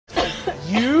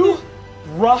You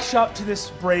rush up to this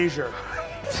brazier.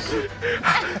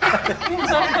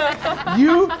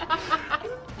 You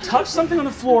touch something on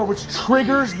the floor which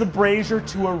triggers the brazier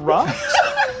to erupt.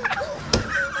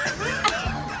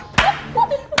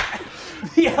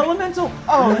 The elemental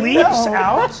leaps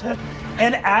out,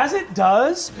 and as it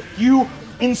does, you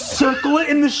encircle it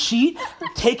in the sheet,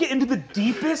 take it into the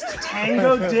deepest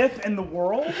tango dip in the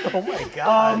world. Oh my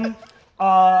god.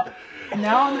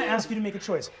 Now I'm going to ask you to make a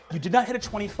choice. You did not hit a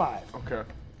 25. Okay.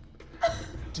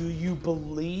 Do you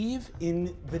believe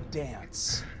in the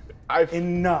dance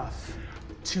enough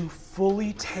to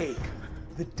fully take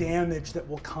the damage that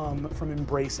will come from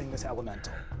embracing this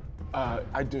elemental?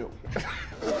 I do.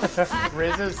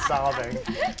 Riz is sobbing.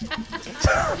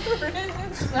 Riz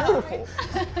is sobbing.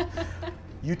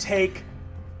 You take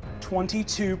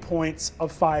 22 points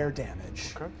of fire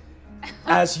damage. Okay.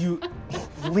 As you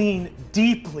lean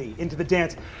deeply into the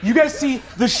dance. You guys see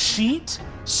the sheet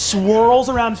swirls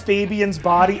around Fabian's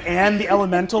body and the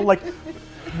elemental, like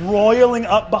roiling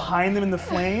up behind them in the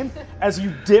flame as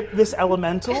you dip this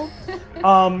elemental.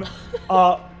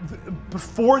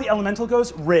 Before the elemental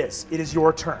goes, Riz, it is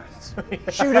your turn.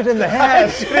 Shoot it in the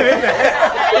head. Shoot it in the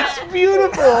head. It's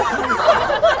beautiful.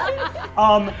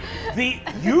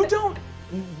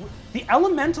 The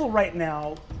elemental right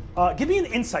now. Give me an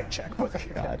insight check, both of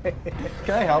you.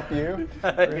 Can I help you?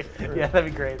 Yeah, that'd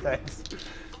be great. Thanks.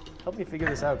 Help me figure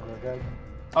this out, Gorga.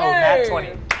 Oh, nat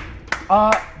 20.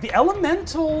 The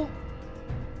elemental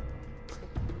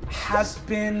has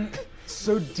been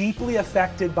so deeply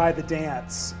affected by the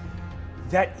dance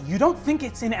that you don't think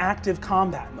it's in active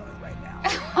combat mode right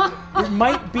now. It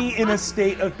might be in a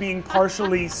state of being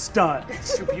partially stunned.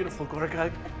 It's so beautiful,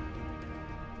 Gorga.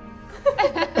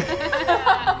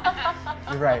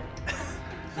 You're right.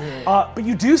 But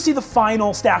you do see the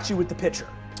final statue with the pitcher.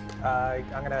 I'm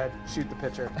gonna shoot the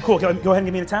pitcher. Cool, go ahead and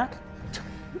give me an attack.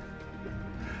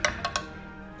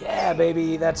 Yeah,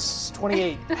 baby, that's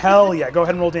 28. Hell yeah, go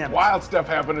ahead and roll damage. Wild stuff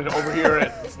happening over here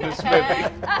at the Smithy.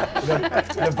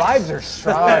 The vibes are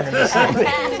strong in this city.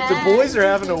 The boys are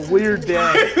having a weird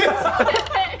day.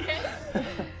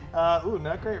 Ooh,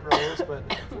 not great rolls, but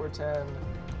 410.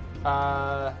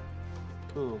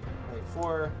 Wait,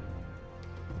 4,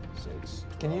 6.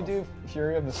 Can you do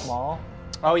Fury of the Small?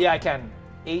 Oh yeah, I can.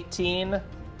 18,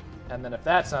 and then if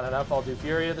that's not enough, I'll do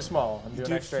Fury of the Small. I'm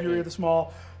doing extra Fury 8. of the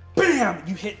Small. Bam!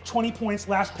 You hit 20 points,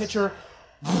 last pitcher.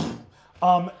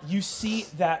 You see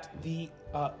that the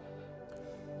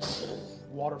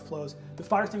water flows. The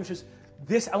fire extinguishes.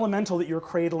 This elemental that you're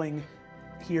cradling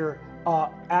here,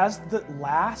 as the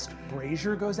last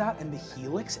brazier goes out and the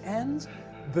helix ends,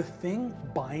 the thing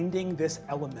binding this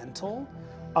elemental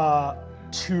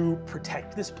to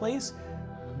protect this place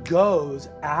goes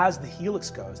as the helix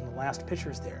goes, and the last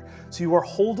pitcher is there. So you are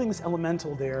holding this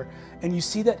elemental there, and you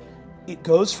see that it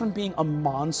goes from being a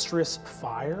monstrous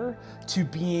fire to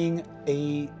being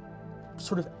a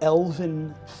sort of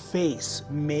elven face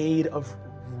made of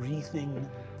wreathing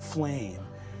flame.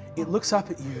 It looks up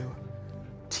at you,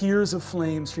 tears of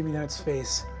flame streaming down its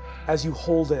face as you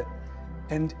hold it,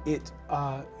 and it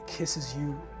kisses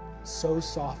you so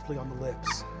softly on the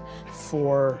lips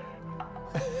for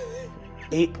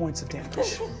 8 points of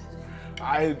damage.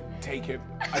 I take it.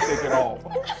 I take it all.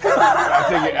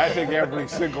 I take every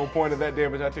single point of that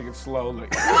damage. I take it slowly.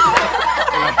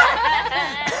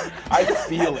 I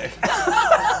feel it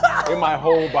in my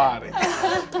whole body.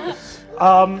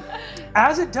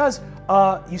 As it does,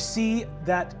 you see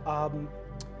that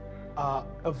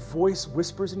a voice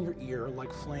whispers in your ear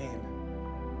like flame.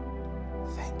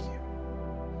 Thank you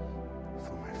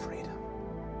for my freedom,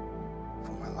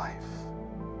 for my life.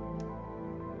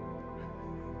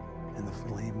 And the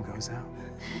flame goes out.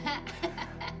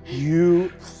 You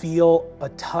feel a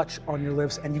touch on your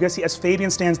lips, and you guys see as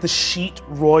Fabian stands, the sheet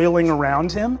roiling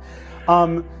around him.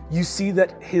 You see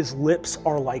that his lips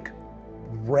are like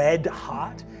red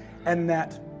hot, and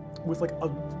that with like a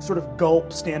sort of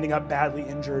gulp standing up badly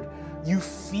injured, you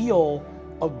feel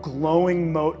a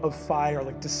glowing mote of fire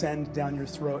like descend down your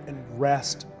throat and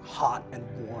rest hot and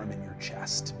warm in your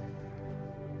chest.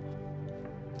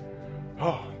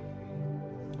 Oh,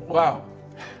 wow.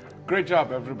 Great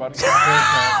job, everybody. Can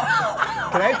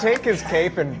I take his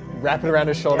cape and wrap it around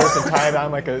his shoulders and tie it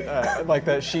on like a like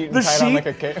that sheet and tie it on like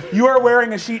a cape? You are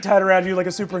wearing a sheet tied around you like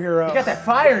a superhero. You got that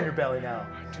fire in your belly now.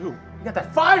 I do. You got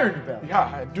that fire in your belly.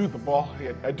 Yeah, I do the ball.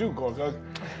 Yeah, I do go.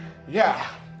 Yeah.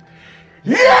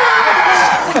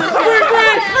 Yeah!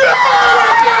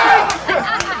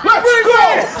 Let's go!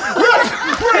 Let's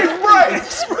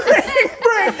spring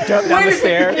break! jump down the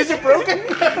stairs. Is it broken?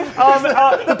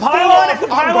 The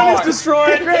pylon is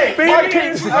destroyed. Great.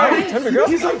 Fabian is Time to go.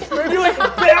 He's like,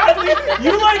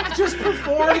 you like just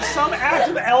performed some act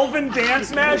of elven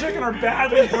dance magic and are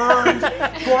badly burned.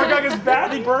 Gorgug is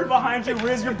badly burned behind you.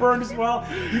 Riz, you're burned as well.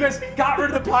 You guys got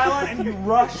rid of the pylon and you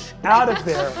rush out of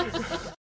there.